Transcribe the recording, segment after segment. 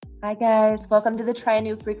Hi guys, welcome to the Try a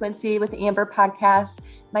New Frequency with Amber podcast.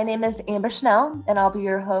 My name is Amber Schnell and I'll be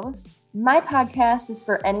your host. My podcast is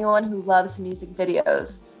for anyone who loves music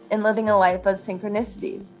videos and living a life of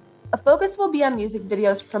synchronicities. A focus will be on music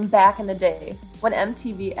videos from back in the day when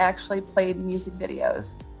MTV actually played music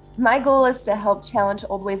videos. My goal is to help challenge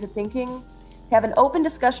old ways of thinking, to have an open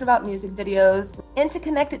discussion about music videos, and to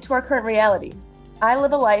connect it to our current reality. I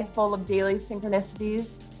live a life full of daily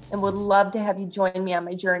synchronicities and would love to have you join me on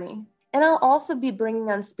my journey. And I'll also be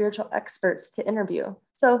bringing on spiritual experts to interview.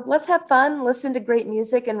 So let's have fun, listen to great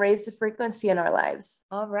music, and raise the frequency in our lives.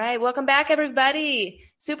 All right. Welcome back, everybody.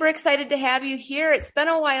 Super excited to have you here. It's been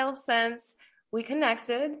a while since we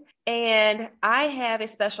connected, and I have a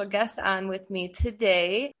special guest on with me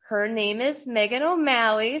today. Her name is Meghan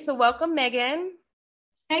O'Malley. So welcome, Meghan.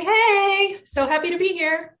 Hey. So happy to be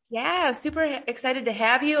here. Yeah, super excited to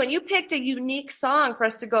have you. And you picked a unique song for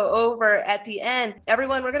us to go over at the end.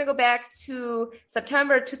 Everyone, we're going to go back to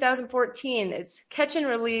September 2014. It's Catch and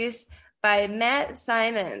Release by Matt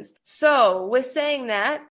Simons. So with saying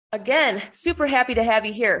that, again, super happy to have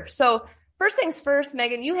you here. So first things first,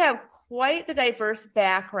 Meghan, you have quite the diverse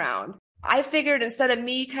background. I figured instead of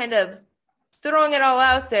me kind of throwing it all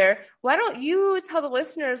out there, why don't you tell the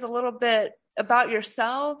listeners a little bit about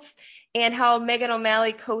yourself and how Meghan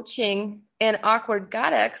O'Malley coaching and Awkward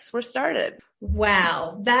Goddess were started.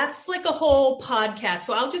 Wow, that's like a whole podcast.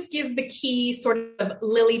 So I'll just give the key sort of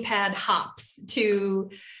lily pad hops to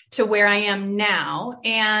where I am now.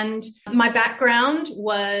 And my background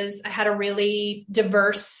was I had a really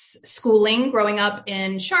diverse schooling growing up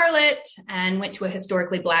in Charlotte and went to a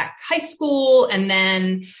historically Black high school and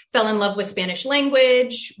then fell in love with Spanish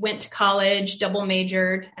language, went to college, double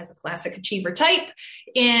majored as a classic achiever type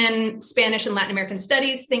in Spanish and Latin American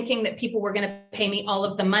studies, thinking that people were going to pay me all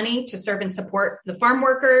of the money to serve and support the farm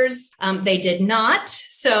workers. They did not.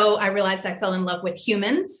 So I realized I fell in love with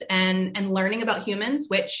humans and learning about humans,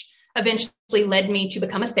 which eventually led me to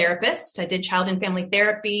become a therapist. I did child and family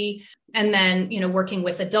therapy and then, working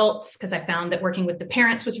with adults because I found that working with the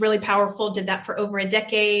parents was really powerful. Did that for over a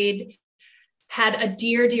decade. Had a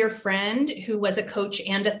dear, dear friend who was a coach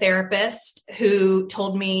and a therapist who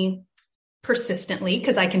told me persistently,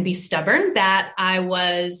 because I can be stubborn, that I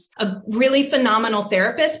was a really phenomenal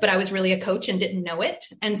therapist, but I was really a coach and didn't know it.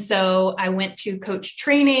 And so I went to coach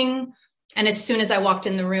training. And as soon as I walked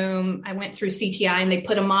in the room, I went through CTI and they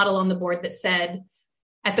put a model on the board that said,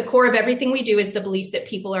 at the core of everything we do is the belief that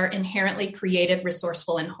people are inherently creative,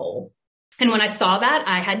 resourceful, and whole. And when I saw that,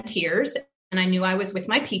 I had tears and I knew I was with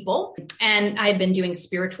my people. And I had been doing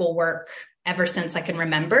spiritual work ever since I can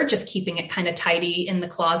remember, just keeping it kind of tidy in the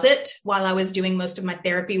closet while I was doing most of my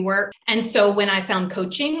therapy work. And so when I found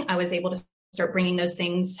coaching, I was able to start bringing those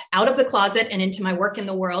things out of the closet and into my work in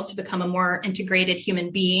the world to become a more integrated human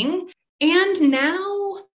being. And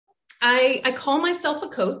now I call myself a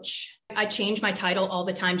coach. I change my title all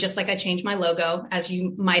the time, just like I change my logo. As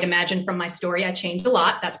you might imagine from my story, I change a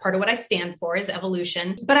lot. That's part of what I stand for is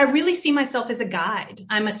evolution. But I really see myself as a guide.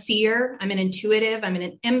 I'm a seer. I'm an intuitive. I'm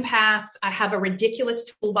an empath. I have a ridiculous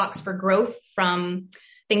toolbox for growth from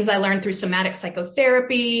things I learned through somatic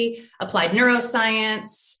psychotherapy, applied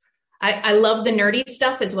neuroscience. I love the nerdy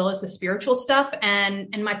stuff as well as the spiritual stuff. And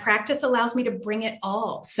my practice allows me to bring it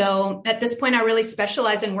all. So at this point, I really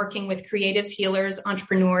specialize in working with creatives, healers,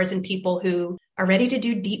 entrepreneurs, and people who are ready to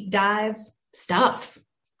do deep dive stuff.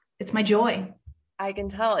 It's my joy. I can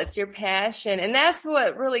tell it's your passion. And that's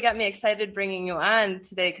what really got me excited bringing you on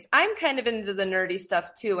today, because I'm kind of into the nerdy stuff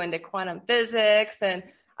too, into quantum physics. And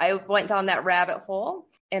I went down that rabbit hole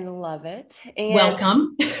and love it. And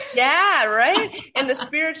welcome. Yeah, right. And the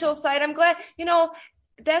spiritual side, I'm glad,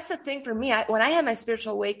 that's the thing for me. When I had my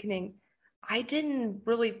spiritual awakening, I didn't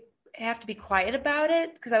really have to be quiet about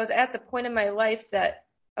it because I was at the point in my life that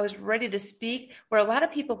I was ready to speak, where a lot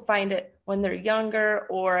of people find it when they're younger,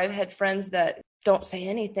 or I've had friends that don't say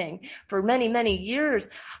anything for many, many years.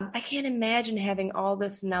 I can't imagine having all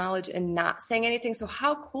this knowledge and not saying anything. So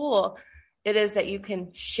how cool it is that you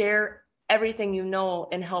can share everything you know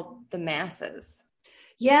and help the masses.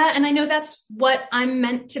 Yeah. And I know that's what I'm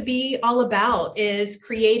meant to be all about, is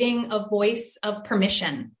creating a voice of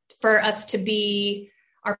permission for us to be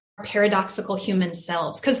our paradoxical human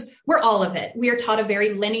selves, because we're all of it. We are taught a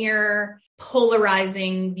very linear,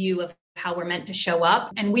 polarizing view of how we're meant to show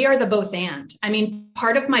up. And we are the both and. I mean,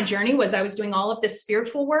 part of my journey was I was doing all of this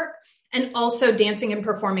spiritual work and also dancing and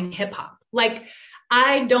performing hip hop. Like,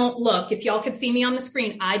 I don't look, if y'all could see me on the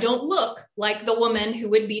screen, I don't look like the woman who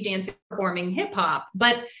would be dancing, performing hip hop.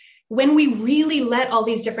 But when we really let all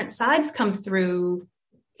these different sides come through,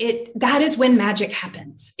 that is when magic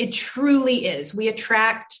happens. It truly is. We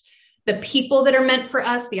attract the people that are meant for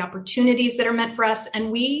us, the opportunities that are meant for us.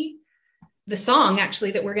 And the song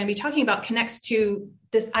actually that we're going to be talking about connects to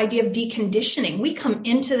this idea of deconditioning. We come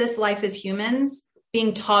into this life as humans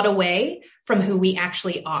being taught away from who we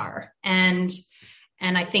actually are. And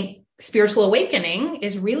I think spiritual awakening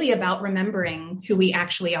is really about remembering who we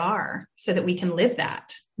actually are so that we can live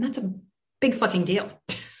that. And that's a big fucking deal.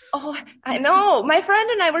 Oh, I know. My friend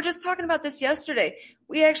and I were just talking about this yesterday.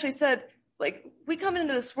 We actually said, like, we come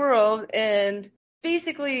into this world and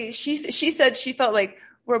basically she said she felt like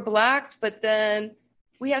we're blocked, but then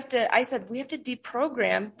I said, we have to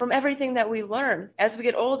deprogram from everything that we learn as we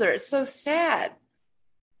get older. It's so sad.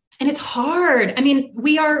 And it's hard. I mean,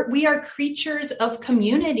 we are creatures of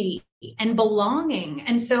community and belonging.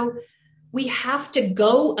 And so we have to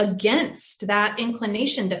go against that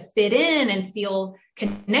inclination to fit in and feel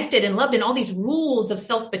connected and loved, and all these rules of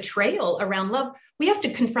self-betrayal around love. We have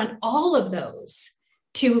to confront all of those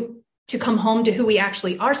to come home to who we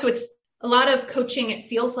actually are. So it's a lot of coaching, it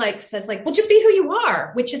feels like, says like, well, just be who you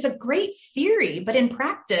are, which is a great theory. But in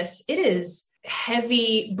practice, it is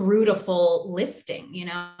heavy, brutal lifting. You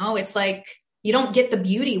know, it's like you don't get the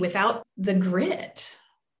beauty without the grit.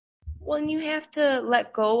 Well, and you have to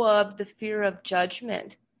let go of the fear of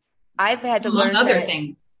judgment. I've had to learn other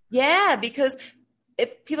things. Yeah, because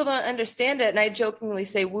if people don't understand it, and I jokingly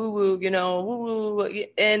say woo-woo, woo-woo,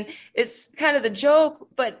 and it's kind of the joke,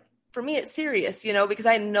 but for me, it's serious, because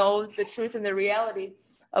I know the truth and the reality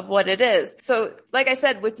of what it is. So like I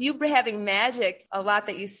said, with you having magic, a lot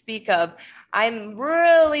that you speak of, I'm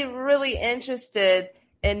really, really interested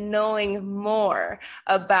in knowing more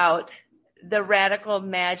about the Radical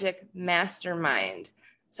Magic Mastermind.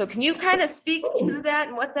 So can you kind of speak to that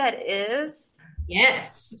and what that is?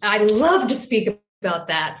 Yes, I love to speak about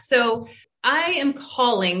that. So I am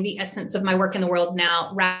calling the essence of my work in the world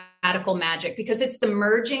now radical magic, because it's the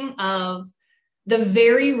merging of the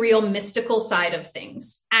very real mystical side of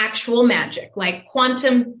things, actual magic, like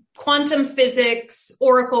quantum physics,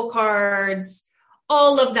 oracle cards,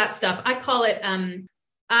 all of that stuff. I call it,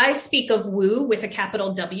 I speak of woo with a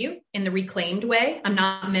capital W in the reclaimed way. I'm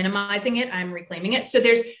not minimizing it. I'm reclaiming it. So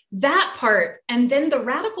there's that part. And then the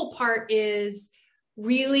radical part is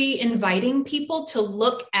really inviting people to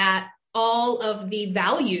look at all of the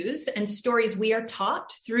values and stories we are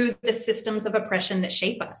taught through the systems of oppression that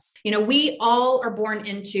shape us. We all are born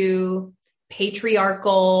into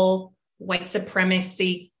patriarchal, white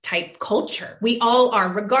supremacy type culture. We all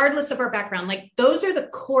are, regardless of our background. Like, those are the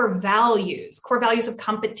core values of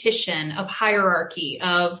competition, of hierarchy,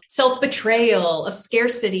 of self-betrayal, of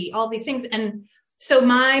scarcity, all these things. And so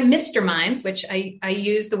my Mr. Minds, which I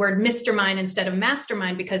use the word Mr. Mind instead of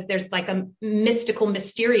mastermind because there's like a mystical,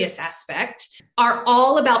 mysterious aspect, are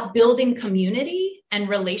all about building community and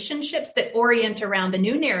relationships that orient around the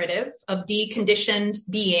new narrative of deconditioned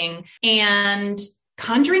being and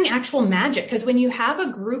conjuring actual magic. Because when you have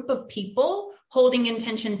a group of people holding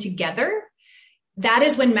intention together, that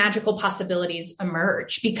is when magical possibilities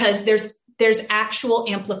emerge, because there's actual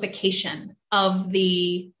amplification of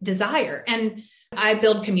the desire. And I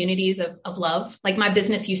build communities of love. Like, my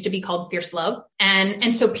business used to be called Fierce Love.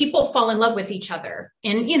 And so people fall in love with each other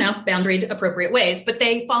in, boundaried appropriate ways, but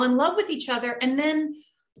they fall in love with each other. And then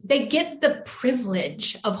they get the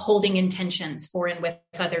privilege of holding intentions for and with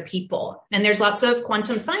other people. And there's lots of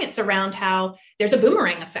quantum science around how there's a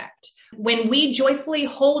boomerang effect. When we joyfully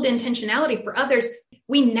hold intentionality for others,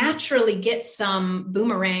 we naturally get some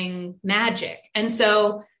boomerang magic. And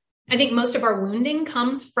so I think most of our wounding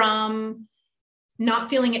comes from not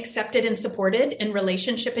feeling accepted and supported in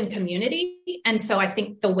relationship and community. And so I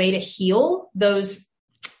think the way to heal those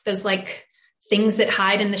like things that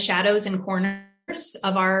hide in the shadows and corners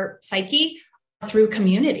of our psyche through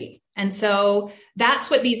community. And so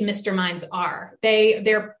that's what these Mr. Minds are.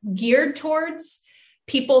 They're geared towards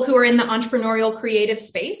people who are in the entrepreneurial creative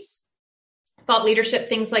space, thought leadership,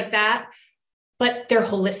 things like that. But they're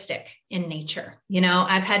holistic in nature.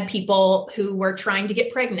 I've had people who were trying to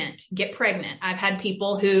get pregnant. I've had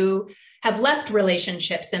people who have left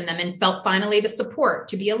relationships in them and felt finally the support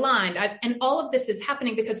to be aligned. And all of this is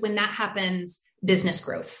happening because when that happens, business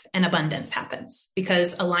growth and abundance happens,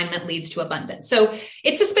 because alignment leads to abundance. So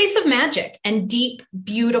it's a space of magic and deep,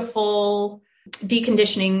 beautiful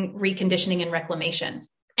deconditioning, reconditioning, and reclamation.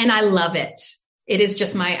 And I love it. It is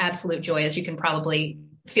just my absolute joy, as you can probably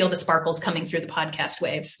feel the sparkles coming through the podcast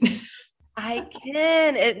waves. I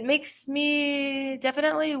can. It makes me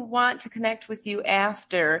definitely want to connect with you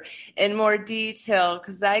after in more detail,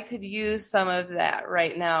 because I could use some of that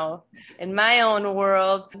right now in my own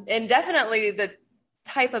world. And definitely the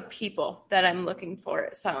type of people that I'm looking for,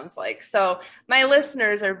 it sounds like. So my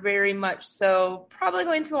listeners are very much so probably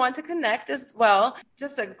going to want to connect as well.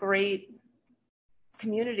 Just a great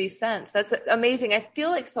community sense. That's amazing. I feel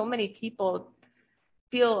like so many people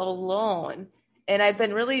feel alone. And I've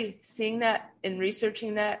been really seeing that and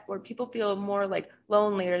researching that, where people feel more like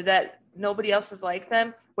lonely or that nobody else is like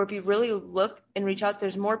them, where if you really look and reach out,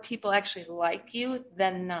 there's more people actually like you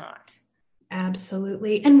than not.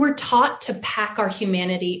 Absolutely. And we're taught to pack our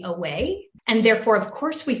humanity away. And therefore, of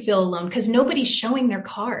course, we feel alone because nobody's showing their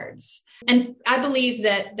cards. And I believe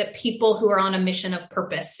that people who are on a mission of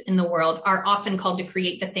purpose in the world are often called to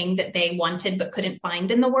create the thing that they wanted but couldn't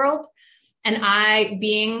find in the world. And I,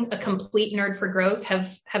 being a complete nerd for growth,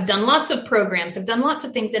 have done lots of programs, have done lots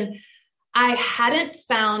of things. And I hadn't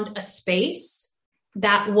found a space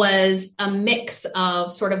that was a mix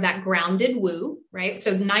of sort of that grounded woo, right?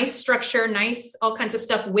 So nice structure, nice, all kinds of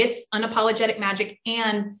stuff with unapologetic magic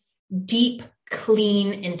and deep,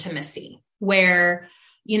 clean intimacy where,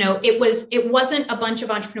 you know, it wasn't a bunch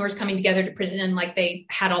of entrepreneurs coming together to pretend like they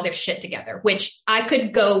had all their shit together, which I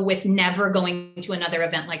could go with never going to another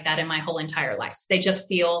event like that in my whole entire life. They just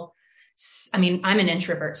feel, I mean, I'm an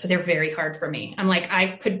introvert, so they're very hard for me. I'm like,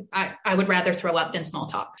 I would rather throw up than small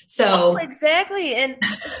talk. So exactly. And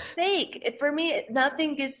it's fake. For me,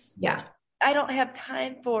 nothing gets, I don't have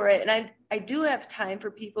time for it. And I do have time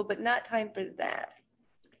for people, but not time for that.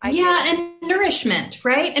 And nourishment,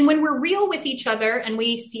 right? And when we're real with each other and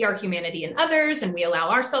we see our humanity in others and we allow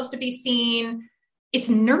ourselves to be seen, it's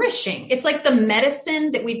nourishing. It's like the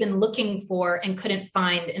medicine that we've been looking for and couldn't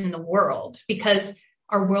find in the world because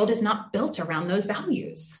our world is not built around those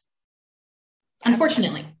values.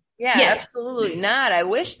 Unfortunately. Yeah, absolutely not. I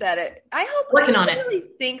wish that I really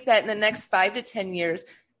think that in the next 5 to 10 years,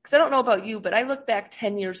 because I don't know about you, but I look back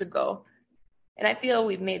 10 years ago and I feel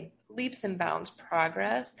we've made leaps and bounds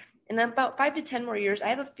progress. And in about 5 to 10 more years, I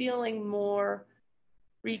have a feeling more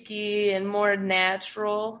Reiki and more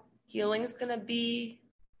natural healing is going to be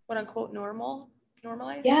quote unquote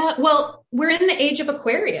normalized. Yeah. Well, we're in the age of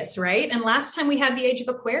Aquarius, right? And last time we had the age of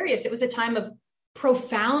Aquarius, it was a time of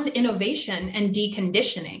profound innovation and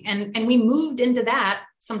deconditioning. And we moved into that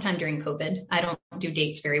sometime during COVID. I don't do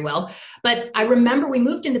dates very well, but I remember we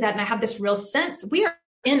moved into that and I have this real sense we are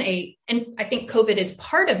and I think COVID is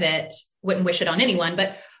part of it, wouldn't wish it on anyone,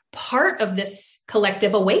 but part of this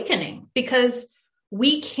collective awakening because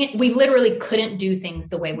we literally couldn't do things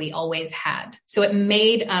the way we always had. So it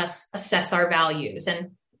made us assess our values.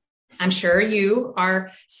 And I'm sure you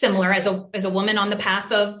are similar as a woman on the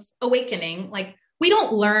path of awakening. Like we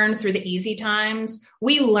don't learn through the easy times.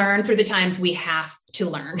 We learn through the times we have to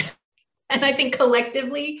learn. And I think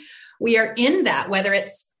collectively we are in that, whether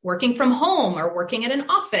it's working from home or working at an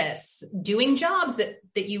office, doing jobs that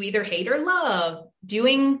you either hate or love,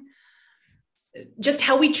 doing just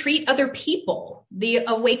how we treat other people, the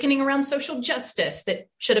awakening around social justice that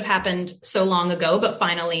should have happened so long ago, but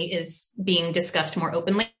finally is being discussed more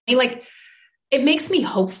openly. Like it makes me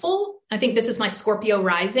hopeful. I think this is my Scorpio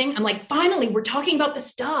rising. I'm like, finally, we're talking about the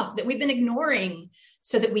stuff that we've been ignoring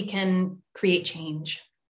so that we can create change.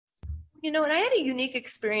 You know, and I had a unique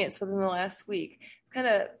experience within the last week. It's kind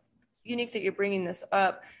of unique that you're bringing this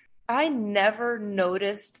up. I never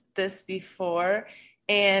noticed this before.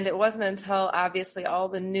 And it wasn't until obviously all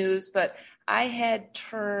the news, but I had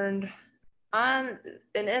turned on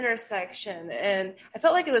an intersection and I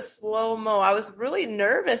felt like it was slow-mo. I was really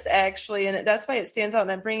nervous actually. And that's why it stands out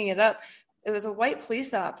and I'm bringing it up. It was a white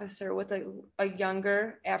police officer with a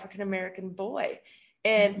younger African-American boy.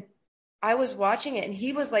 And I was watching it and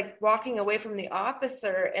he was like walking away from the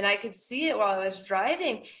officer and I could see it while I was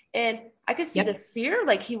driving and I could see the fear,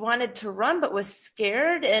 like he wanted to run, but was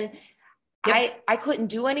scared. And I couldn't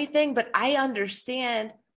do anything, but I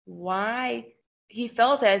understand why he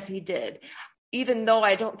felt as he did, even though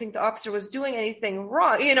I don't think the officer was doing anything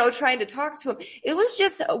wrong, you know, trying to talk to him. It was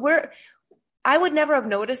just I would never have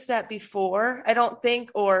noticed that before, I don't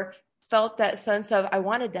think, or felt that sense of I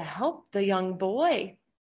wanted to help the young boy.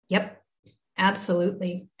 Yep.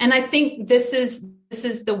 Absolutely. And I think this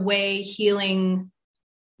is the way healing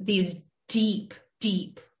these deep,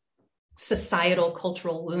 deep societal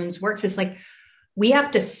cultural wounds works. It's like we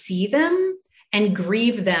have to see them and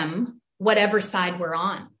grieve them, whatever side we're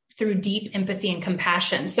on, through deep empathy and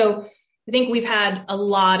compassion. So I think we've had a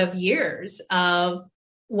lot of years of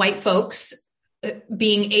white folks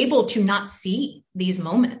being able to not see these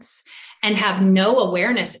moments and have no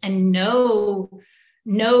awareness and no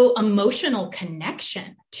emotional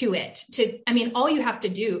connection to it. All you have to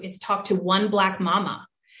do is talk to one Black mama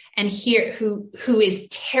and hear who is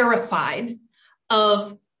terrified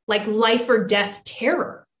of like life or death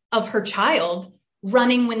terror of her child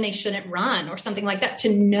running when they shouldn't run or something like that,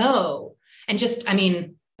 to know. And just, I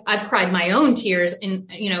mean, I've cried my own tears in,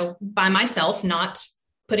 by myself, not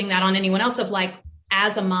putting that on anyone else, of like,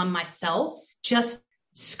 as a mom myself, just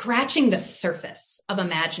scratching the surface of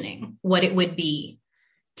imagining what it would be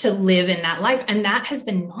to live in that life. And that has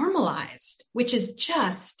been normalized, which is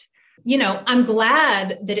just, I'm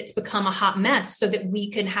glad that it's become a hot mess so that we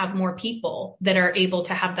can have more people that are able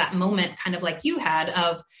to have that moment, kind of like you had,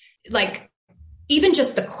 of like, even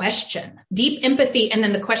just the question, deep empathy, and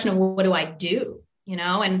then the question of, what do I do?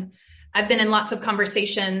 And I've been in lots of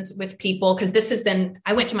conversations with people, because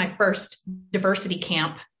I went to my first diversity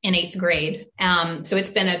camp in 8th grade. So it's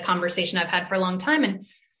been a conversation I've had for a long time. And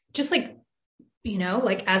just like,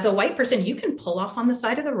 like as a white person, you can pull off on the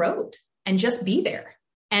side of the road and just be there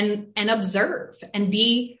and observe and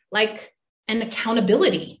be like an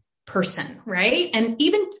accountability person. Right. And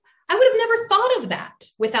even I would have never thought of that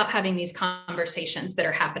without having these conversations that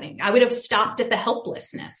are happening. I would have stopped at the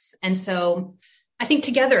helplessness. And so I think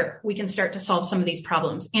together we can start to solve some of these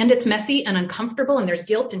problems. And it's messy and uncomfortable, and there's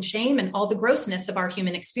guilt and shame and all the grossness of our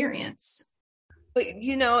human experience. But,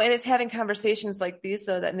 and it's having conversations like these,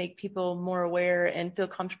 though, that make people more aware and feel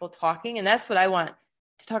comfortable talking. And that's what I want,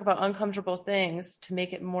 to talk about uncomfortable things, to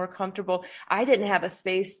make it more comfortable. I didn't have a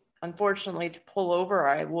space, unfortunately, to pull over, or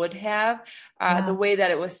I would have, the way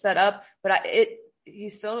that it was set up. But he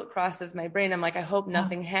still crosses my brain. I'm like, I hope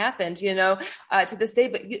nothing happened, to this day.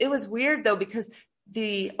 But it was weird, though, because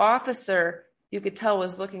the officer, you could tell,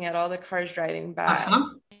 was looking at all the cars driving by.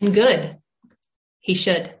 And good. He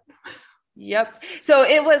should. Yep. So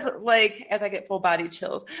it was like, as I get full body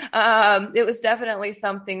chills, it was definitely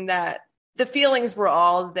something that the feelings were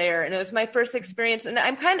all there, and it was my first experience. And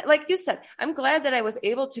I'm kind of, like you said, I'm glad that I was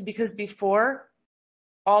able to, because before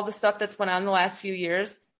all the stuff that's went on the last few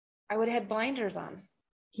years, I would have had blinders on.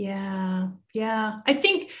 Yeah. Yeah. I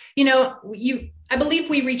think, I believe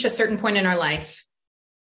we reach a certain point in our life.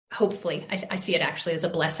 Hopefully, I see it actually as a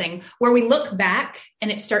blessing, where we look back and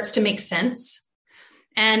it starts to make sense.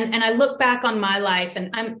 And I look back on my life,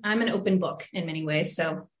 and I'm an open book in many ways.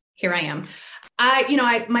 So here I am.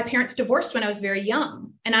 My parents divorced when I was very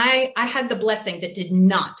young, and I had the blessing that did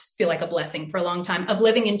not feel like a blessing for a long time, of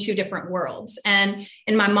living in 2 different worlds. And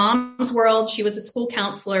in my mom's world, she was a school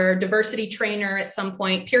counselor, diversity trainer at some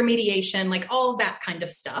point, peer mediation, like all that kind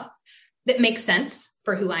of stuff that makes sense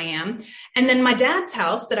for who I am. And then my dad's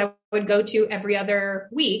house that I would go to every other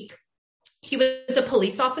week, he was a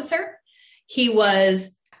police officer. He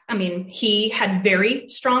had very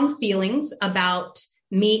strong feelings about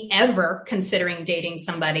me ever considering dating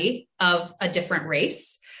somebody of a different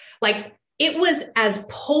race. Like, it was as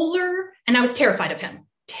polar, and I was terrified of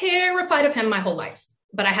him my whole life,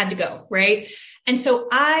 but I had to go. Right. And so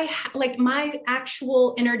my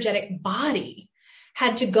actual energetic body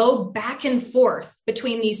had to go back and forth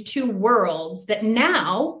between these 2 worlds that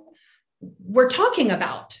now we're talking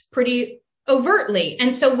about pretty overtly.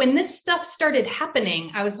 And so when this stuff started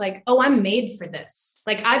happening, I was like, oh, I'm made for this.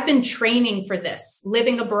 Like, I've been training for this,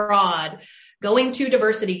 living abroad, going to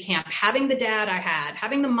diversity camp, having the dad I had,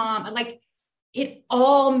 having the mom, like, it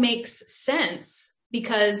all makes sense,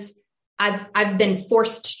 because I've been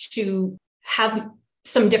forced to have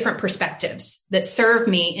some different perspectives that serve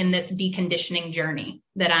me in this deconditioning journey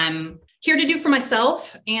that I'm here to do for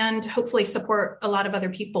myself, and hopefully support a lot of other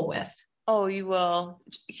people with. Oh, you will,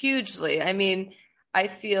 hugely. I mean, I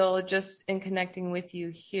feel just in connecting with you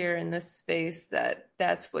here in this space that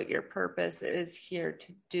that's what your purpose is here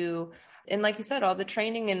to do. And like you said, all the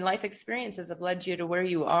training and life experiences have led you to where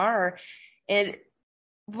you are. And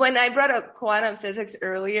when I brought up quantum physics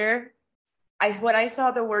earlier, when I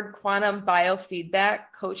saw the word quantum biofeedback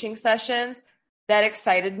coaching sessions, that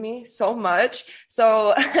excited me so much.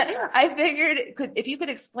 So I figured if you could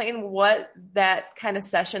explain what that kind of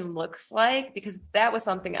session looks like, because that was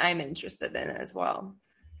something I'm interested in as well.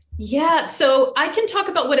 Yeah. So I can talk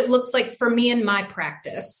about what it looks like for me in my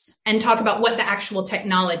practice, and talk about what the actual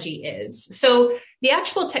technology is. So the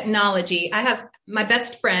actual technology, I have my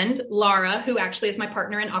best friend, Laura, who actually is my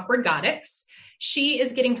partner in Awkward Goddess. She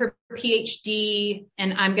is getting her PhD,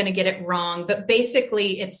 and I'm going to get it wrong, but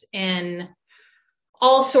basically it's in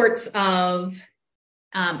all sorts of,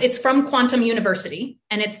 it's from Quantum University,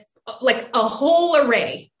 and it's like a whole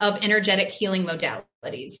array of energetic healing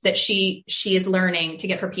modalities that she is learning to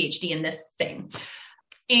get her PhD in this thing.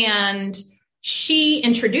 And she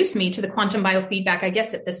introduced me to the quantum biofeedback, I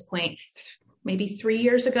guess at this point, maybe 3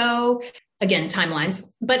 years ago. Again, timelines.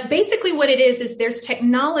 But basically what it is there's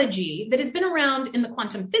technology that has been around in the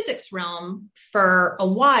quantum physics realm for a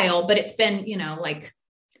while, but it's been, like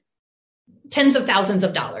tens of thousands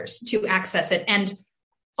of dollars to access it, and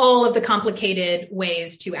all of the complicated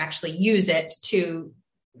ways to actually use it to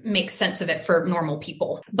make sense of it for normal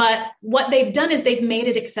people. But what they've done is they've made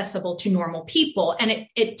it accessible to normal people. And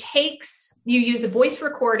it takes, you use a voice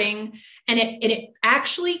recording, and it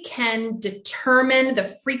actually can determine the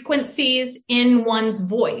frequencies in one's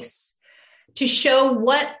voice to show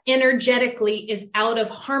what energetically is out of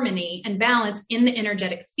harmony and balance in the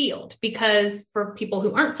energetic field. Because for people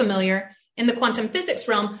who aren't familiar, in the quantum physics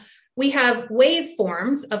realm, we have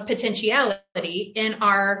waveforms of potentiality in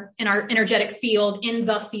our energetic field, in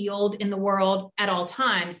the world at all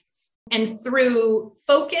times. And through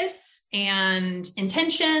focus and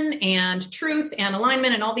intention and truth and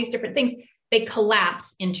alignment and all these different things, they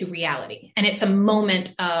collapse into reality. And it's a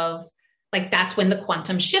moment of, like, that's when the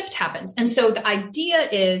quantum shift happens. And so the idea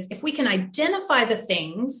is, if we can identify the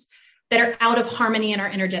things that are out of harmony in our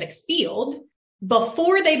energetic field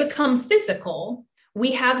before they become physical,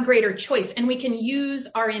 we have greater choice, and we can use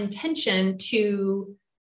our intention to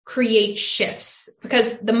create shifts.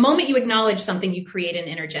 Because the moment you acknowledge something, you create an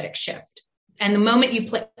energetic shift. And the moment you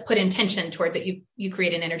put intention towards it, you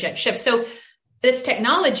create an energetic shift. So this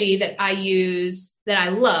technology that I use, that I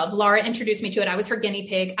love, Laura introduced me to it. I was her guinea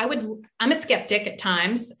pig. I'm a skeptic at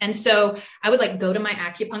times. And so I would go to my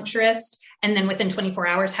acupuncturist, and then within 24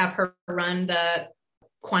 hours have her run the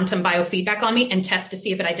quantum biofeedback on me and test to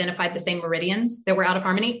see if it identified the same meridians that were out of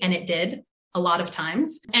harmony. And it did a lot of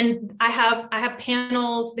times. And I have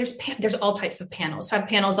panels. There's all types of panels. So I have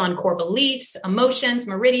panels on core beliefs, emotions,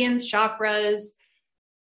 meridians, chakras,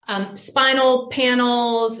 spinal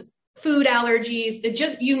panels, food allergies,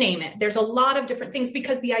 just you name it. There's a lot of different things,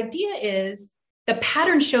 because the idea is the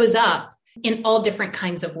pattern shows up in all different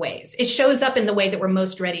kinds of ways. It shows up in the way that we're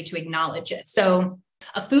most ready to acknowledge it. So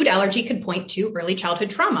a food allergy could point to early childhood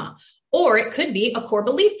trauma, or it could be a core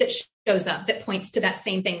belief that shows up that points to that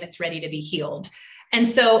same thing that's ready to be healed. And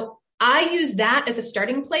so I use that as a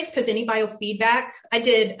starting place, because any biofeedback, I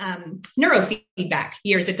did neurofeedback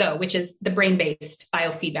years ago, which is the brain-based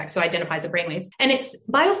biofeedback. So it identifies the brainwaves, and it's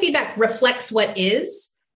biofeedback reflects what is,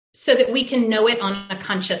 so that we can know it on a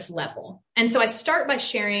conscious level. And so I start by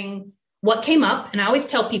sharing what came up. And I always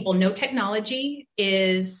tell people, no technology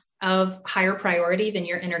is of higher priority than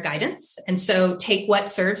your inner guidance. And so take what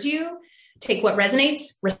serves you, take what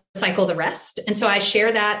resonates, recycle the rest. And so I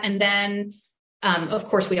share that. And then, of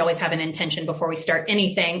course, we always have an intention before we start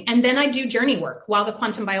anything. And then I do journey work while the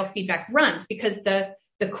quantum biofeedback runs, because the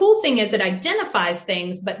cool thing is it identifies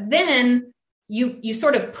things, but then you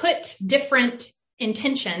sort of put different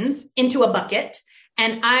intentions into a bucket.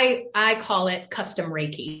 And I call it custom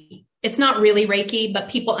Reiki. It's not really Reiki, but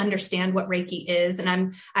people understand what Reiki is.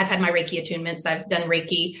 And I've had my Reiki attunements. I've done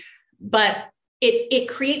Reiki, but it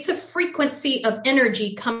creates a frequency of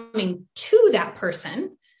energy coming to that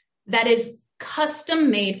person that is custom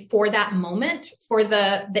made for that moment, for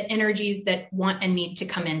the energies that want and need to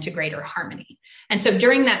come into greater harmony. And so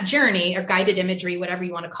during that journey, or guided imagery, whatever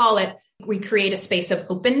you want to call it, we create a space of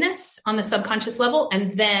openness on the subconscious level,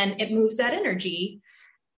 and then it moves that energy.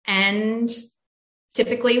 And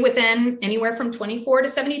typically within anywhere from 24 to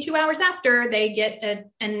 72 hours after, they get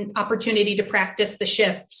an opportunity to practice the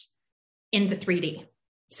shift in the 3D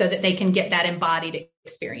so that they can get that embodied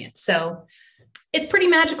experience. So it's pretty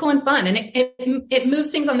magical and fun. And it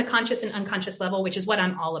moves things on the conscious and unconscious level, which is what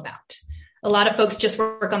I'm all about. A lot of folks just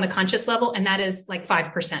work on the conscious level, and that is like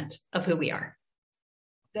 5% of who we are.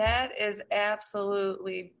 That is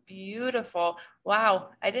absolutely beautiful.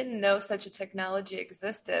 Wow. I didn't know such a technology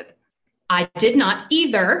existed. I did not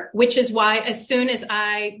either, which is why as soon as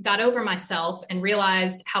I got over myself and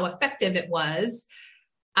realized how effective it was,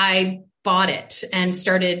 I bought it and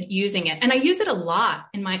started using it. And I use it a lot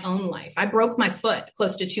in my own life. I broke my foot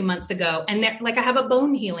close to 2 months ago, and I have a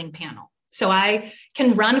bone healing panel. So I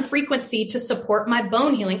can run a frequency to support my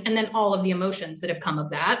bone healing, and then all of the emotions that have come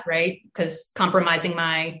of that, right? Because compromising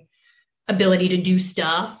my ability to do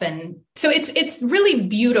stuff. And so it's really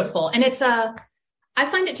beautiful. And I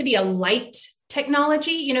find it to be a light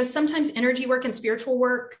technology. You know, sometimes energy work and spiritual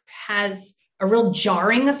work has a real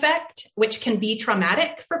jarring effect, which can be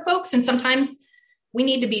traumatic for folks. And sometimes we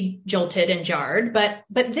need to be jolted and jarred, but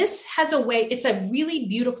this has a way, it's a really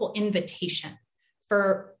beautiful invitation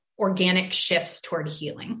for organic shifts toward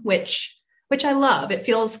healing, which I love. It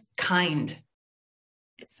feels kind.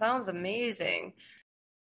 It sounds amazing.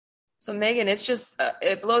 So Meghan, it's just,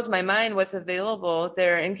 it blows my mind what's available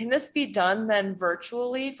there. And can this be done then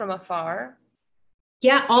virtually from afar?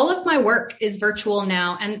 Yeah, all of my work is virtual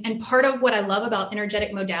now. And part of what I love about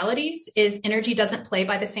energetic modalities is energy doesn't play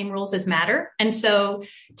by the same rules as matter. And so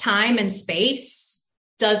time and space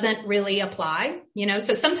doesn't really apply,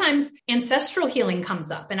 so sometimes ancestral healing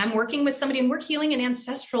comes up and I'm working with somebody and we're healing an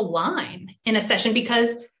ancestral line in a session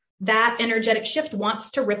because that energetic shift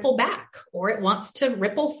wants to ripple back or it wants to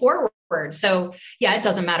ripple forward. So yeah, it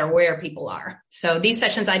doesn't matter where people are. So these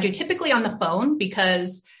sessions I do typically on the phone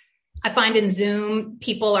because I find in Zoom,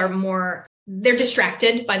 people are they're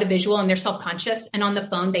distracted by the visual and they're self-conscious, and on the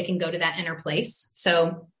phone, they can go to that inner place.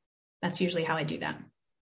 So that's usually how I do that.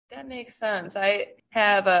 That makes sense. I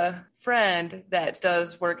have a friend that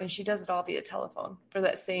does work and she does it all via telephone for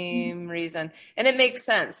that same reason. And it makes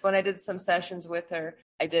sense. When I did some sessions with her,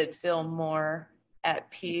 I did feel more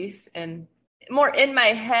at peace and more in my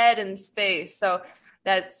head and space. So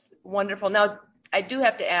that's wonderful. Now, I do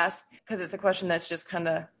have to ask, because it's a question that's just kind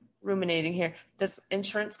of ruminating here. Does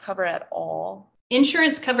insurance cover at all?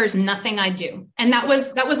 Insurance covers nothing I do. And that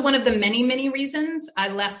was one of the many, many reasons I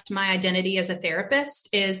left my identity as a therapist.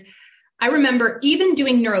 Is I remember even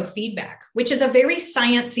doing neurofeedback, which is a very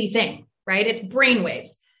sciencey thing, right? It's brainwaves.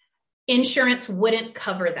 Insurance wouldn't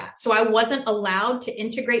cover that. So I wasn't allowed to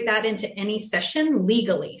integrate that into any session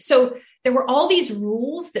legally. So there were all these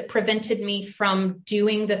rules that prevented me from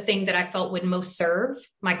doing the thing that I felt would most serve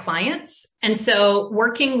my clients. And so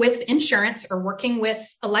working with insurance or working with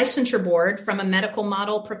a licensure board from a medical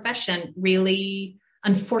model profession really,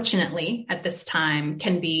 unfortunately, at this time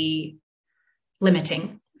can be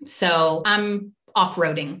limiting. So I'm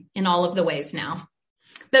off-roading in all of the ways now.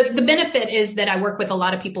 The benefit is that I work with a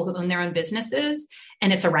lot of people who own their own businesses,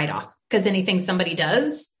 and it's a write-off because anything somebody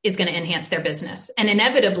does is going to enhance their business. And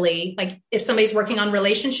inevitably, like if somebody's working on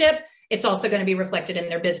relationship, it's also going to be reflected in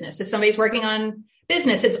their business. If somebody's working on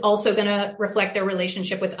business, it's also going to reflect their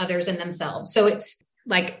relationship with others and themselves. So it's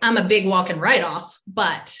like, I'm a big walking write-off,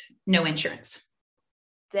 but no insurance.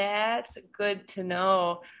 That's good to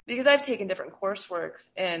know because I've taken different courseworks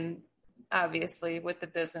and obviously with the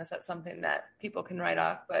business, that's something that people can write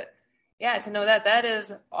off. But yeah, to know that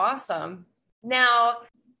is awesome. Now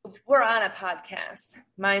we're on a podcast.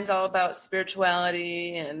 Mine's all about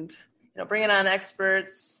spirituality and, bringing on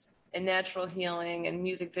experts in natural healing and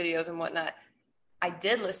music videos and whatnot. I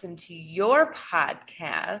did listen to your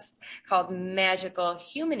podcast called Magical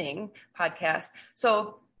Humaning Podcast.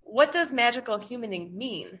 So what does magical humaning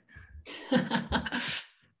mean?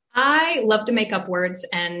 I love to make up words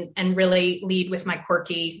and really lead with my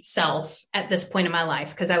quirky self at this point in my life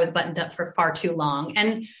because I was buttoned up for far too long.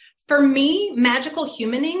 And for me, magical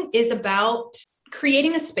humaning is about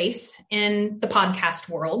creating a space in the podcast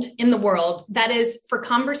world, in the world that is for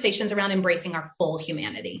conversations around embracing our full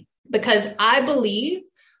humanity. Because I believe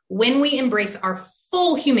when we embrace our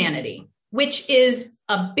full humanity, which is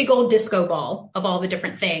a big old disco ball of all the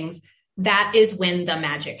different things, that is when the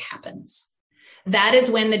magic happens. That is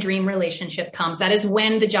when the dream relationship comes. That is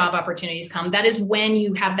when the job opportunities come. That is when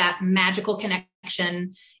you have that magical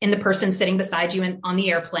connection in the person sitting beside you on the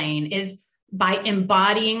airplane, is by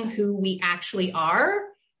embodying who we actually are.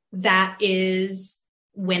 That is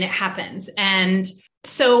when it happens. And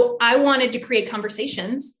so I wanted to create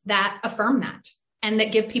conversations that affirm that and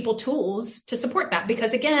that give people tools to support that.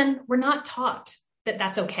 Because again, we're not taught that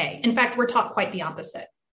that's okay. In fact, we're taught quite the opposite.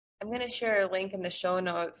 I'm going to share a link in the show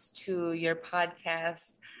notes to your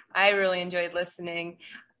podcast. I really enjoyed listening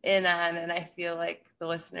in on, and I feel like the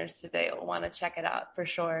listeners today will want to check it out for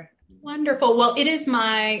sure. Wonderful. Well,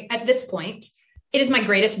 at this point, it is my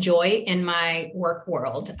greatest joy in my work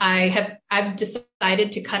world. I've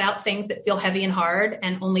decided to cut out things that feel heavy and hard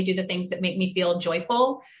and only do the things that make me feel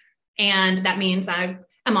joyful. And that means I'm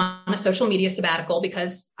on a social media sabbatical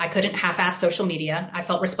because I couldn't half-ass social media. I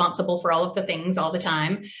felt responsible for all of the things all the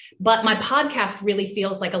time. But my podcast really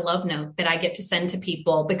feels like a love note that I get to send to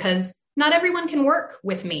people because not everyone can work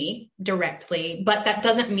with me directly, but that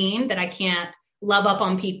doesn't mean that I can't love up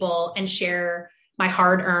on people and share my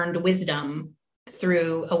hard-earned wisdom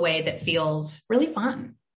through a way that feels really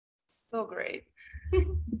fun. So great.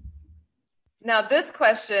 Now, this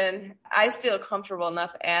question, I feel comfortable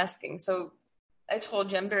enough asking. So I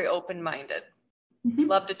told you I'm very open-minded,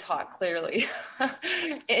 love to talk clearly.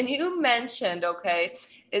 And you mentioned,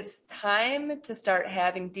 it's time to start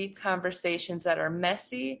having deep conversations that are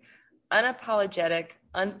messy, unapologetic,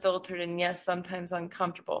 unfiltered, and yes, sometimes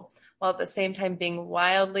uncomfortable, while at the same time being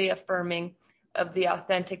wildly affirming of the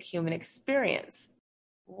authentic human experience.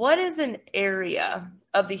 What is an area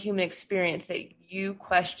of the human experience that you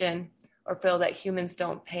question or feel that humans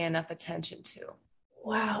don't pay enough attention to?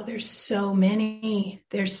 Wow, there's so many.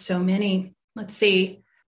 Let's see.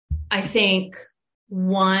 I think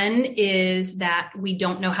one is that we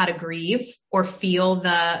don't know how to grieve or feel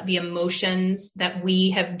the emotions that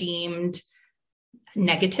we have deemed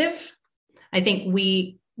negative. I think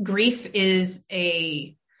grief is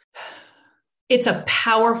it's a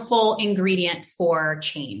powerful ingredient for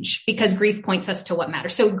change because grief points us to what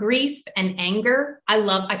matters. So grief and anger,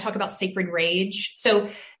 I talk about sacred rage. So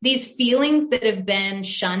these feelings that have been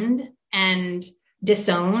shunned and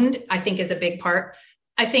disowned, I think is a big part.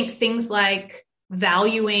 I think things like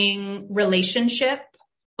valuing relationship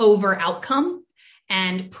over outcome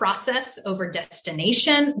and process over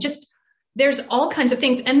destination, just there's all kinds of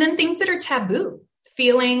things. And then things that are taboo,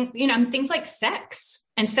 feeling, things like sex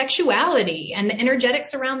and sexuality and the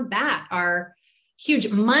energetics around that are huge.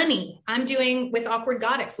 Money. I'm doing with Awkward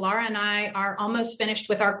Goddess. Laura and I are almost finished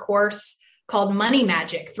with our course called Money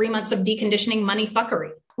Magic, 3 months of deconditioning money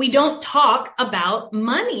fuckery. We don't talk about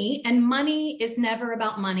money, and money is never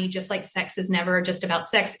about money, just like sex is never just about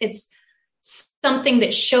sex. It's something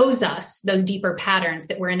that shows us those deeper patterns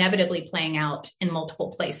that we're inevitably playing out in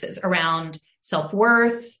multiple places around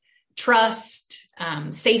self-worth, trust,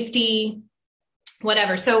 safety,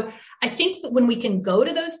 whatever. So I think that when we can go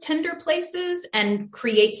to those tender places and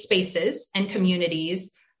create spaces and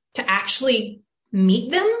communities to actually meet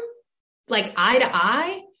them like eye to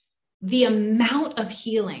eye, the amount of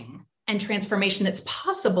healing and transformation that's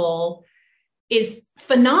possible is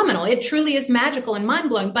phenomenal. It truly is magical and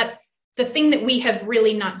mind-blowing. But the thing that we have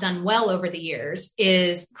really not done well over the years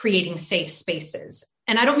is creating safe spaces.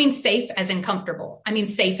 And I don't mean safe as in comfortable. I mean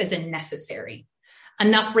safe as in necessary.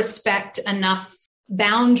 Enough respect, enough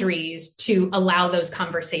boundaries to allow those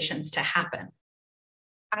conversations to happen.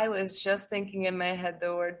 I was just thinking in my head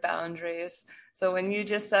the word boundaries. So when you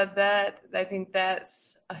just said that, I think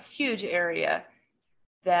that's a huge area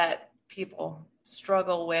that people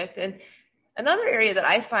struggle with. And another area that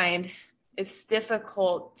I find it's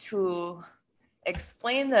difficult to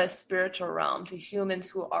explain the spiritual realm to humans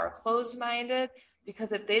who are closed-minded,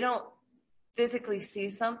 because if they don't physically see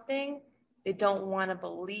something, they don't want to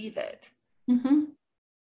believe it. Mm-hmm.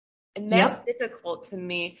 And that's difficult to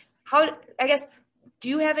me. Do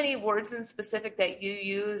you have any words in specific that you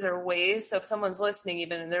use or ways? So if someone's listening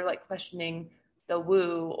even and they're like questioning the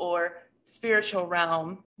woo or spiritual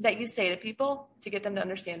realm, that you say to people to get them to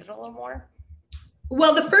understand it a little more?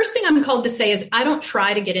 Well, the first thing I'm called to say is I don't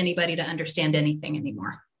try to get anybody to understand anything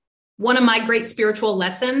anymore. One of my great spiritual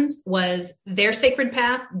lessons was their sacred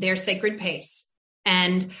path, their sacred pace.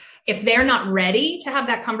 And if they're not ready to have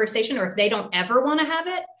that conversation, or if they don't ever want to have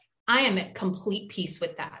it, I am at complete peace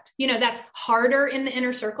with that. That's harder in the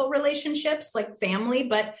inner circle relationships like family.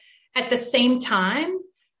 But at the same time,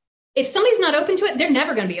 if somebody's not open to it, they're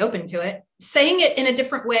never going to be open to it. Saying it in a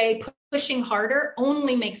different way, pushing harder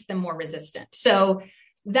only makes them more resistant. So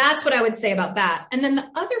that's what I would say about that. And then the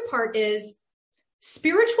other part is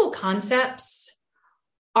spiritual concepts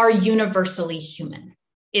are universally human,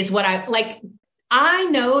 is what I like. I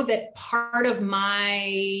know that part of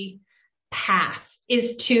my path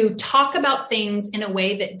is to talk about things in a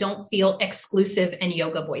way that don't feel exclusive and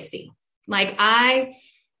yoga voicey. Like I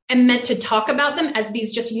am meant to talk about them as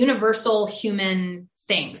these just universal human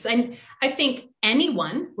things. And I think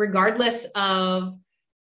anyone, regardless of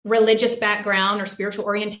religious background or spiritual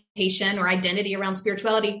orientation or identity around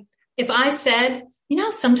spirituality, if I said,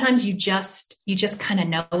 sometimes you just kind of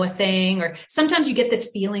know a thing, or sometimes you get this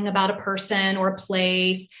feeling about a person or a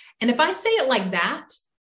place. And if I say it like that,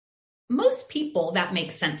 most people that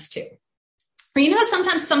makes sense to. Or how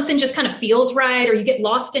sometimes something just kind of feels right, or you get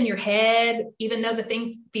lost in your head, even though the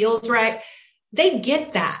thing feels right. They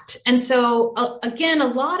get that. And so again, a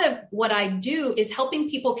lot of what I do is helping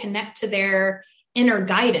people connect to their inner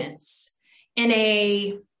guidance in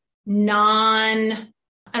a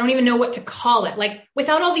I don't even know what to call it, like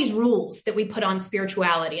without all these rules that we put on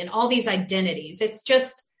spirituality and all these identities. It's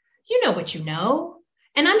just, you know what you know.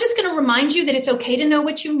 And I'm just going to remind you that it's okay to know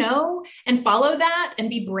what you know and follow that and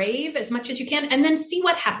be brave as much as you can, and then see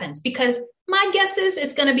what happens, because my guess is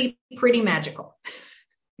it's going to be pretty magical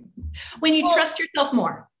when you trust yourself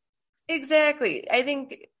more. Exactly. I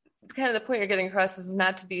think kind of the point you're getting across is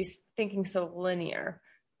not to be thinking so linear.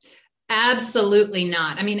 Absolutely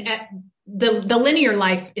not. I mean, the linear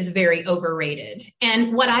life is very overrated.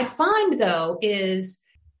 And what I find though is,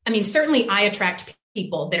 certainly I attract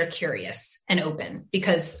people that are curious and open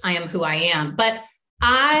because I am who I am, but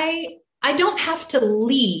I don't have to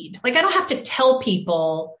lead. Like I don't have to tell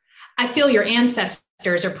people, I feel your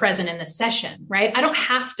ancestors are present in the session, right? I don't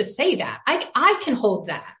have to say that. I can hold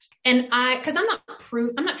that. And because I'm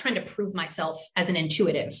not trying to prove myself as an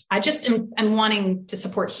intuitive. I just am wanting to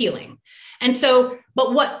support healing. And so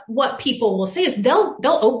But what people will say is they'll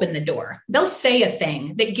open the door. They'll say a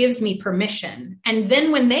thing that gives me permission. And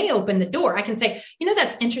then when they open the door, I can say,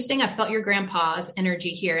 that's interesting. I felt your grandpa's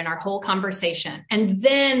energy here in our whole conversation. And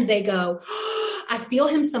then they go, oh, I feel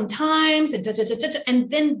him sometimes. And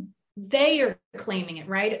then they are claiming it,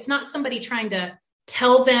 right? It's not somebody trying to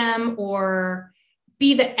tell them or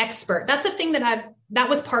be the expert. That's a thing that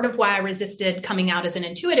was part of why I resisted coming out as an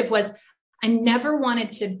intuitive was I never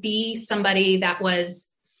wanted to be somebody that was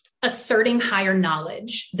asserting higher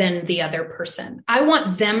knowledge than the other person. I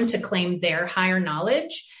want them to claim their higher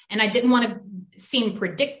knowledge. And I didn't want to seem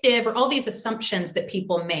predictive or all these assumptions that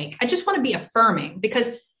people make. I just want to be affirming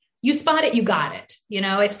because you spot it, you got it.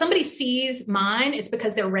 If somebody sees mine, it's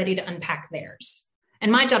because they're ready to unpack theirs.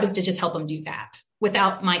 And my job is to just help them do that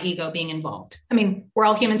without my ego being involved. I mean, we're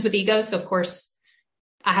all humans with egos. So of course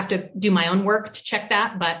I have to do my own work to check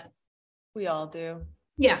that, but we all do.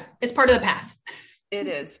 Yeah, it's part of the path. It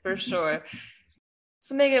is, for sure.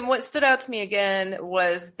 So Meghan, what stood out to me again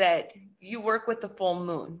was that you work with the full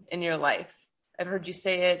moon in your life. I've heard you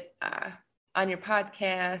say it on your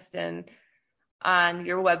podcast and on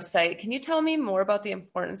your website. Can you tell me more about the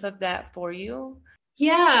importance of that for you?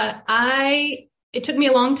 Yeah, it took me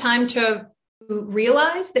a long time to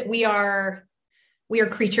realize that we are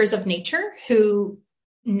creatures of nature who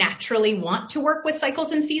naturally want to work with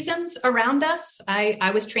cycles and seasons around us.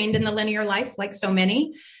 I was trained in the linear life like so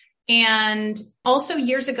many. And also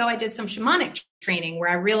years ago, I did some shamanic training where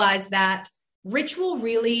I realized that ritual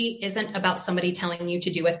really isn't about somebody telling you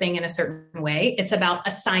to do a thing in a certain way. It's about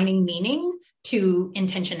assigning meaning to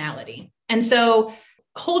intentionality. And so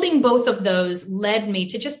holding both of those led me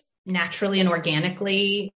to just naturally and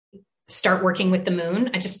organically start working with the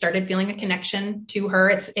moon. I just started feeling a connection to her.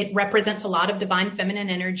 It represents a lot of divine feminine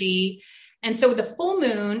energy. And so the full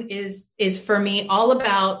moon is for me all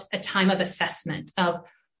about a time of assessment of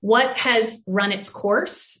what has run its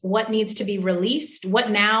course, what needs to be released, what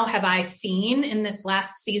now have I seen in this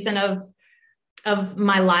last season of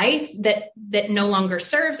my life that no longer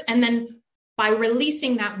serves. And then by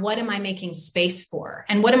releasing that, what am I making space for?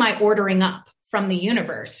 And what am I ordering up from the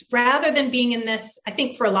universe rather than being in this? I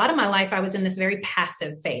think for a lot of my life, I was in this very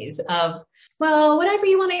passive phase of, well, whatever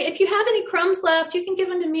you want to, if you have any crumbs left, you can give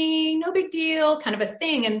them to me. No big deal, kind of a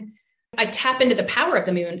thing. And I tap into the power of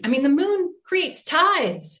the moon. I mean, the moon creates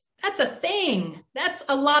tides. That's a thing. That's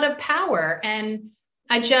a lot of power. And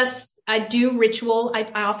I do ritual. I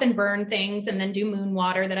often burn things and then do moon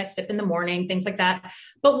water that I sip in the morning, things like that.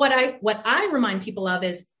 But what I remind people of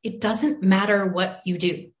is it doesn't matter what you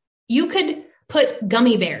do. You could put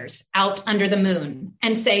gummy bears out under the moon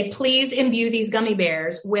and say, please imbue these gummy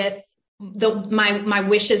bears with my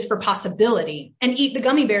wishes for possibility and eat the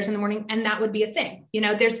gummy bears in the morning. And that would be a thing.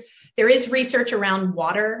 There is research around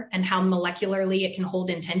water and how molecularly it can hold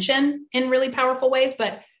intention in really powerful ways,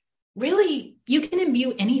 but really you can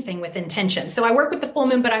imbue anything with intention. So I work with the full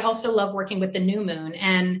moon, but I also love working with the new moon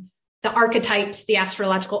and the archetypes, the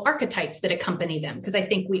astrological archetypes that accompany them. Because I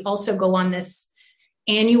think we also go on this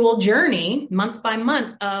annual journey month by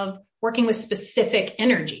month of working with specific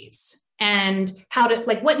energies and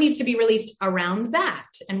what needs to be released around that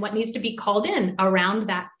and what needs to be called in around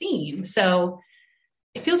that theme. So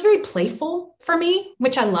it feels very playful for me,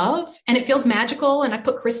 which I love. And it feels magical. And I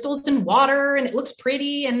put crystals in water and it looks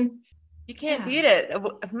pretty. And you can't beat it.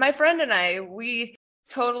 My friend and I, we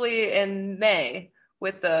totally in May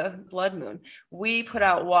with the blood moon, we put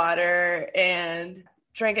out water and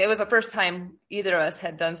drank. It was the first time either of us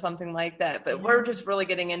had done something like that, but we're just really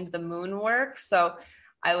getting into the moon work. So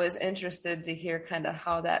I was interested to hear kind of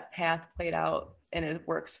how that path played out and it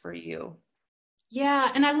works for you.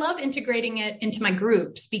 Yeah. And I love integrating it into my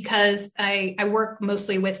groups because I work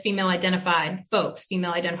mostly with female identified folks,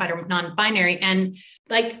 female identified or non-binary. And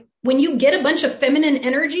like when you get a bunch of feminine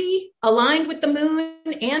energy aligned with the moon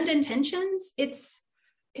and intentions, it's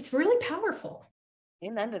really powerful.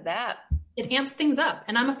 Amen to that. It amps things up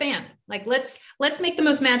and I'm a fan. Like let's make the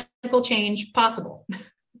most magical change possible.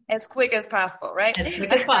 As quick as possible, right? As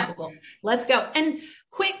quick as possible. Let's go. And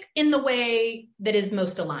quick in the way that is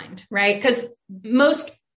most aligned, right? Because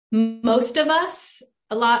most of us,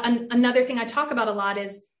 another thing I talk about a lot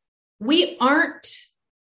is we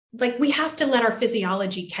have to let our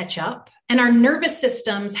physiology catch up and our nervous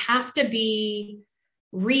systems have to be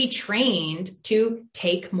retrained to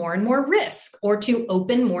take more and more risk or to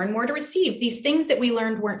open more and more to receive these things that we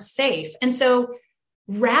learned weren't safe. And so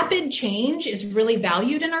rapid change is really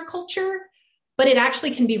valued in our culture, but it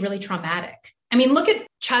actually can be really traumatic. I mean, look at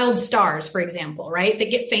child stars, for example, right?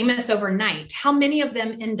 That get famous overnight. How many of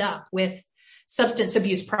them end up with substance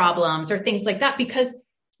abuse problems or things like that? Because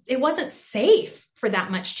it wasn't safe for that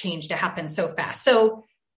much change to happen so fast. So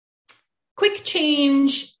quick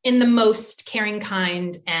change in the most caring,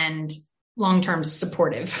 kind, and long-term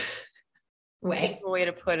supportive way. That's a way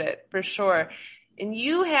to put it, for sure. And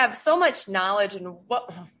you have so much knowledge and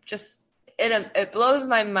it blows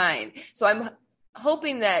my mind. So I'm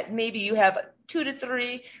hoping that maybe you have 2 to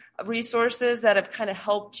 3 resources that have kind of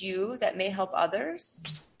helped you that may help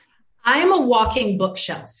others. I am a walking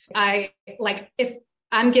bookshelf. If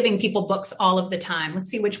I'm giving people books all of the time. Let's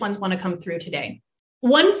see which ones want to come through today.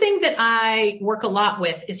 One thing that I work a lot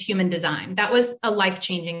with is human design. That was a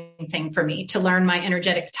life-changing thing for me, to learn my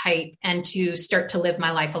energetic type and to start to live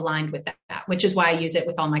my life aligned with that, which is why I use it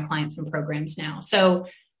with all my clients and programs now. So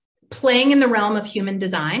playing in the realm of human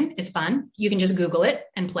design is fun. You can just Google it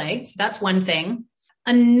and play. So that's one thing.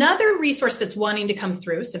 Another resource that's wanting to come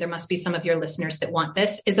through, so there must be some of your listeners that want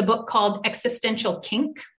this, is a book called Existential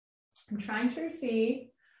Kink. I'm trying to see,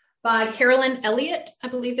 by Carolyn Elliott, I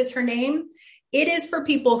believe is her name. It is for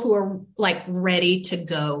people who are like ready to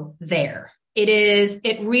go there.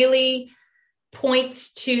 It really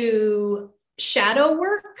points to shadow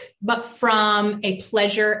work, but from a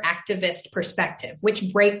pleasure activist perspective,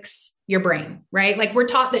 which breaks your brain, right? Like, we're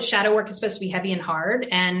taught that shadow work is supposed to be heavy and hard.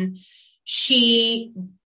 And she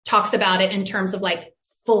talks about it in terms of like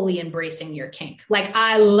fully embracing your kink. Like,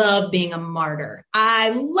 I love being a martyr.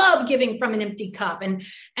 I love giving from an empty cup and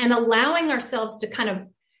allowing ourselves to kind of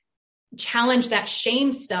challenge that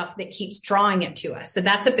shame stuff that keeps drawing it to us. So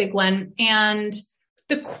that's a big one. And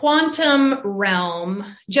the quantum realm,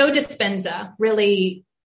 Joe Dispenza really,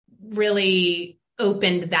 really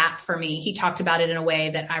opened that for me. He talked about it in a way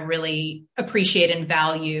that I really appreciate and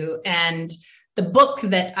value. And the book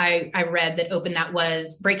that I read that opened that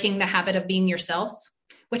was Breaking the Habit of Being Yourself,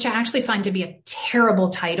 which I actually find to be a terrible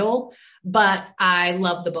title, but I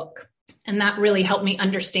love the book. And that really helped me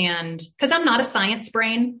understand, because I'm not a science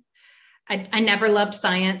brain. I never loved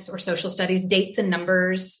science or social studies, dates and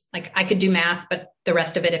numbers. Like, I could do math, but the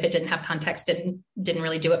rest of it, if it didn't have context, didn't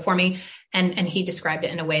really do it for me. And he described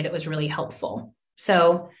it in a way that was really helpful.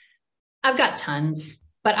 So I've got tons,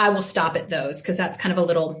 but I will stop at those because that's kind of a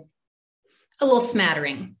little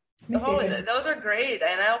smattering. Oh, those are great.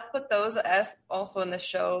 And I'll put those as also in the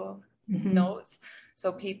show notes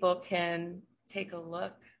so people can take a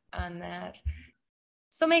look on that.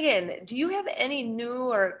 So Meghan, do you have any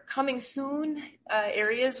new or coming soon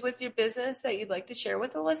areas with your business that you'd like to share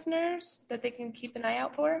with the listeners that they can keep an eye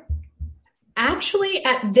out for? Actually,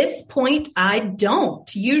 at this point, I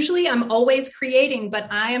don't. Usually I'm always creating,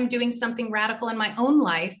 but I am doing something radical in my own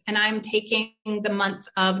life. And I'm taking the month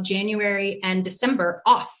of January and December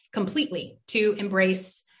off completely to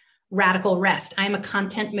embrace radical rest. I'm a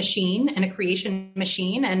content machine and a creation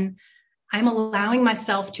machine, and I'm allowing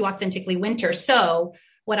myself to authentically winter. So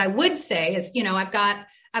what I would say is, I've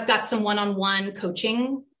got some one-on-one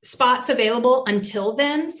coaching spots available until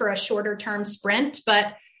then for a shorter term sprint.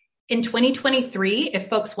 But in 2023, if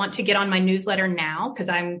folks want to get on my newsletter now, because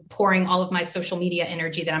I'm pouring all of my social media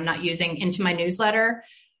energy that I'm not using into my newsletter,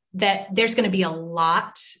 that there's going to be a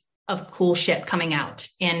lot of cool shit coming out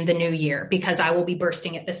in the new year because I will be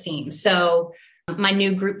bursting at the seams. So my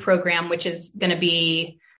new group program, which is going to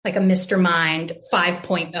be like a Mr. Mind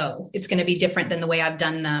 5.0. It's going to be different than the way I've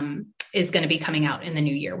done them, is going to be coming out in the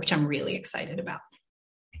new year, which I'm really excited about.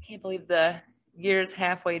 I can't believe the year's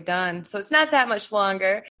halfway done. So it's not that much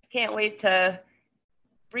longer. I can't wait to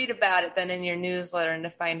read about it then in your newsletter and to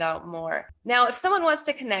find out more. Now, if someone wants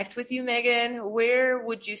to connect with you, Meghan, where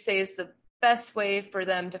would you say is the best way for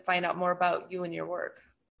them to find out more about you and your work?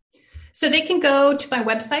 So they can go to my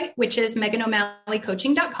website, which is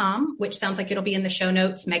MeghanO'MalleyCoaching.com, which sounds like it'll be in the show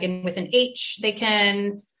notes, Meghan with an H. They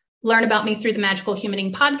can learn about me through the Magical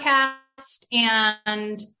Humaning podcast,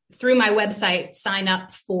 and through my website, sign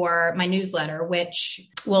up for my newsletter, which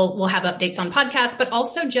will have updates on podcasts, but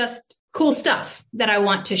also just cool stuff that I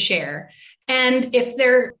want to share. And if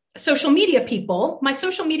they're social media people, my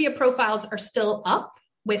social media profiles are still up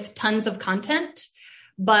with tons of content,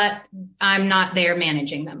 but I'm not there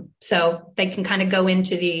managing them. So they can kind of go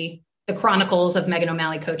into the chronicles of Meghan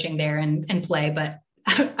O'Malley Coaching there and play, but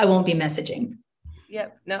I won't be messaging.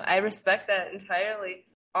 Yep. No, I respect that entirely.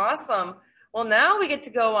 Awesome. Well, now we get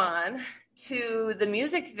to go on to the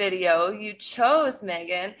music video you chose,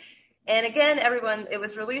 Meghan. And again, everyone, it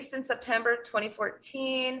was released in September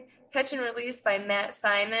 2014, Catch and Release by Matt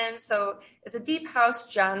Simon. So it's a deep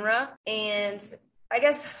house genre. And I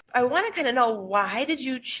guess I want to kind of know, why did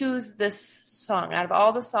you choose this song out of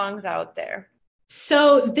all the songs out there?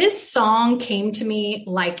 So this song came to me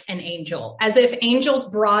like an angel, as if angels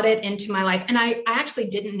brought it into my life. And I actually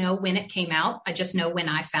didn't know when it came out. I just know when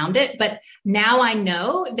I found it. But now I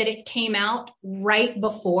know that it came out right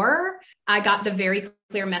before I got the very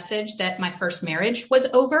clear message that my first marriage was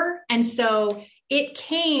over. And so it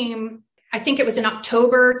came, I think it was in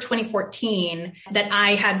October 2014 that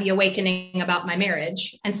I had the awakening about my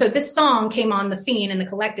marriage. And so this song came on the scene in the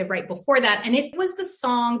collective right before that. And it was the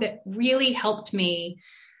song that really helped me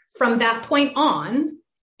from that point on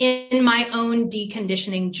in my own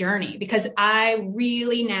deconditioning journey, because I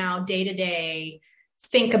really now day to day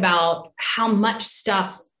think about how much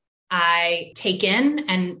stuff I take in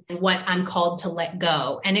and what I'm called to let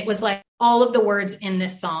go. And it was like all of the words in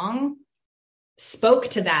this song spoke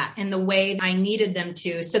to that in the way I needed them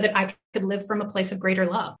to, so that I could live from a place of greater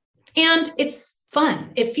love. And it's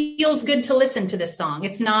fun. It feels good to listen to this song.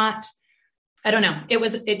 It's not, I don't know.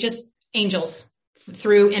 It just angels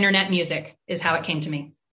through internet music is how it came to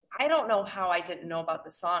me. I don't know how I didn't know about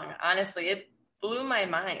the song. Honestly, it blew my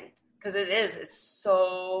mind because it's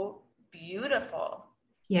so beautiful.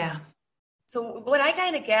 Yeah. So what I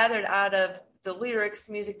kind of gathered out of the lyrics,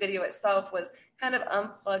 music video itself was kind of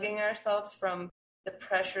unplugging ourselves from the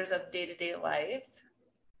pressures of day-to-day life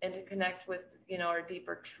and to connect with, our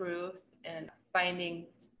deeper truth and finding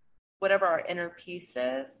whatever our inner peace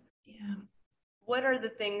is. Yeah. What are the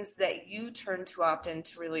things that you turn to often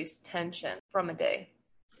to release tension from a day?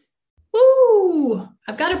 Ooh,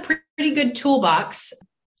 I've got a pretty good toolbox.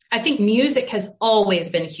 I think music has always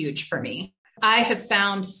been huge for me. I have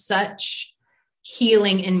found such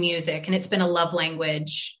healing in music, and it's been a love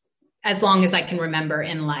language as long as I can remember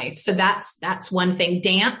in life. So that's one thing.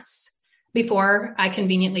 Dance, before I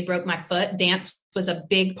conveniently broke my foot, dance was a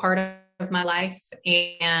big part of my life.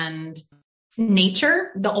 And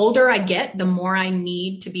nature, the older I get, the more I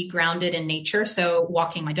need to be grounded in nature. So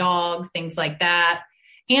walking my dog, things like that.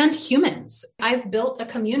 And humans. I've built a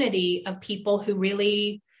community of people who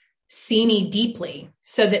really see me deeply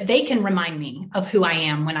so that they can remind me of who I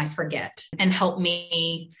am when I forget and help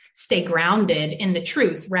me stay grounded in the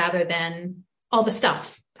truth rather than all the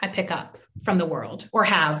stuff I pick up from the world or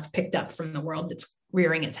have picked up from the world that's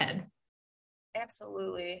rearing its head.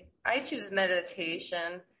 Absolutely. I choose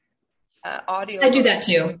meditation, audio. I do that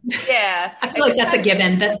too. Yeah. I feel like that's a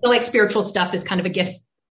given. That like spiritual stuff is kind of a gift.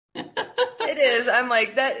 It is. I'm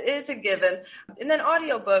like, that is a given. And then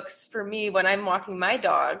audiobooks for me when I'm walking my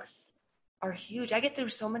dogs are huge. I get through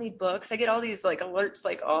so many books. I get all these like alerts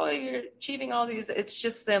like, oh, you're achieving all these. It's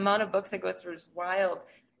just the amount of books I go through is wild.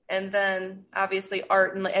 And then obviously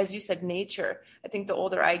art and, as you said, nature. I think the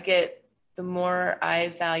older I get, the more I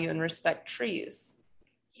value and respect trees.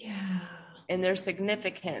 Yeah. And their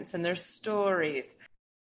significance and their stories.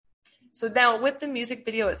 So now with the music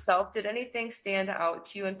video itself, did anything stand out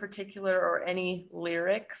to you in particular or any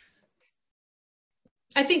lyrics?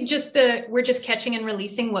 I think we're just catching and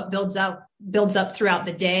releasing what builds up throughout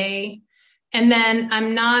the day. And then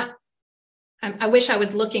I wish I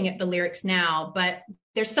was looking at the lyrics now, but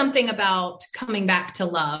there's something about coming back to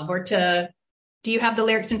love do you have the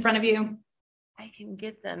lyrics in front of you? I can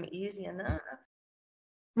get them easy enough.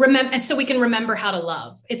 Remember, and so we can remember how to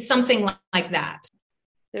love. It's something like that.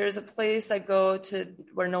 There's a place I go to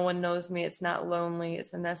where no one knows me. It's not lonely.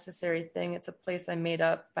 It's a necessary thing. It's a place I made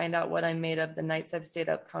up. Find out what I'm made of. The nights I've stayed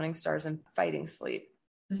up counting stars and fighting sleep.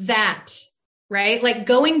 That, right? Like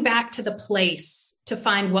going back to the place to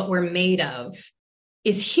find what we're made of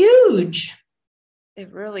is huge.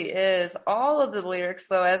 It really is. All of the lyrics,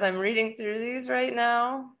 though, as I'm reading through these right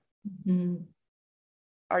now,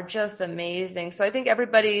 are just amazing. So I think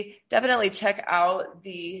everybody definitely check out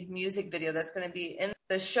the music video that's going to be in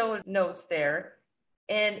the show notes there.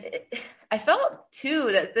 And I felt too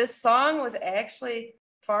that this song was actually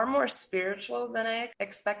far more spiritual than I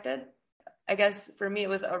expected. I guess for me, it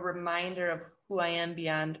was a reminder of who I am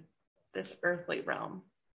beyond this earthly realm.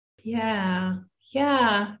 Yeah.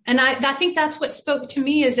 Yeah. And I think that's what spoke to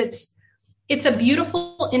me is it's a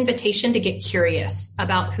beautiful invitation to get curious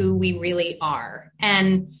about who we really are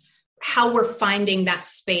and how we're finding that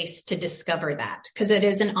space to discover that, because it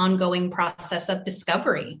is an ongoing process of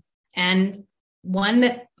discovery, and one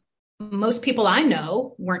that most people I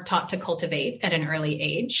know weren't taught to cultivate at an early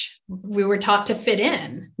age. We were taught to fit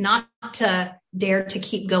in, not to dare to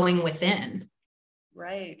keep going within.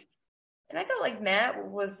 Right. And I felt like Matt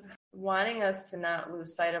was wanting us to not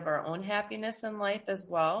lose sight of our own happiness in life as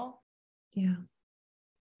well. Yeah.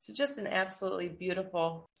 So just an absolutely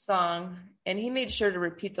beautiful song. And he made sure to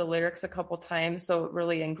repeat the lyrics a couple times, so it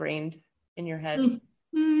really ingrained in your head.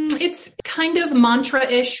 It's kind of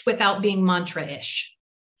mantra-ish without being mantra-ish.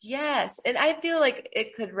 Yes. And I feel like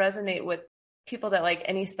it could resonate with people that like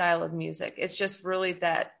any style of music. It's just really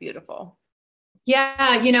that beautiful. Yeah.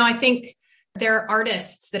 I think there are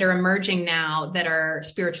artists that are emerging now that are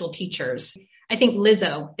spiritual teachers. I think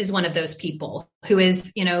Lizzo is one of those people who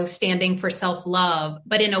is, standing for self-love,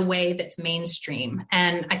 but in a way that's mainstream.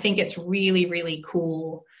 And I think it's really, really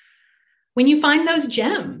cool when you find those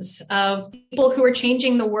gems of people who are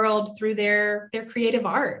changing the world through their creative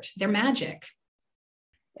art, their magic.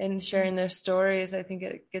 And sharing their stories, I think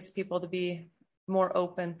it gets people to be more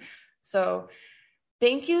open. So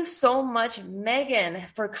thank you so much, Meghan,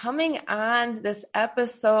 for coming on this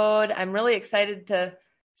episode. I'm really excited to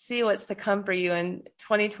see what's to come for you in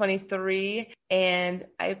 2023. And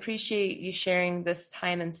I appreciate you sharing this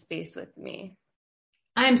time and space with me.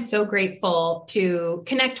 I'm so grateful to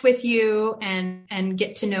connect with you and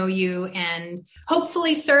get to know you and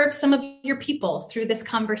hopefully serve some of your people through this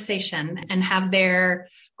conversation and have their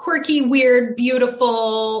quirky, weird,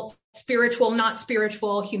 beautiful, spiritual, not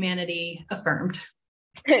spiritual humanity affirmed.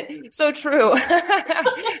 So true.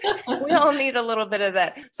 We all need a little bit of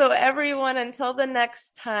that. So everyone, until the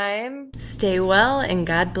next time, stay well and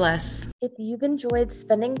God bless. If you've enjoyed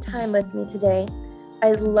spending time with me today,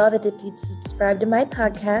 I'd love it if you'd subscribe to my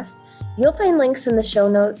podcast. You'll find links in the show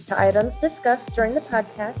notes to items discussed during the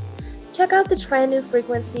podcast. Check out the Try a New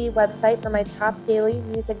Frequency website for my top daily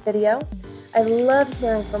music video. I love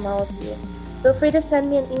hearing from all of you. Feel free to send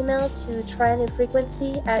me an email to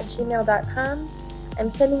tryanewfrequency@gmail.com. I'm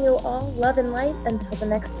sending you all love and light until the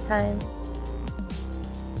next time.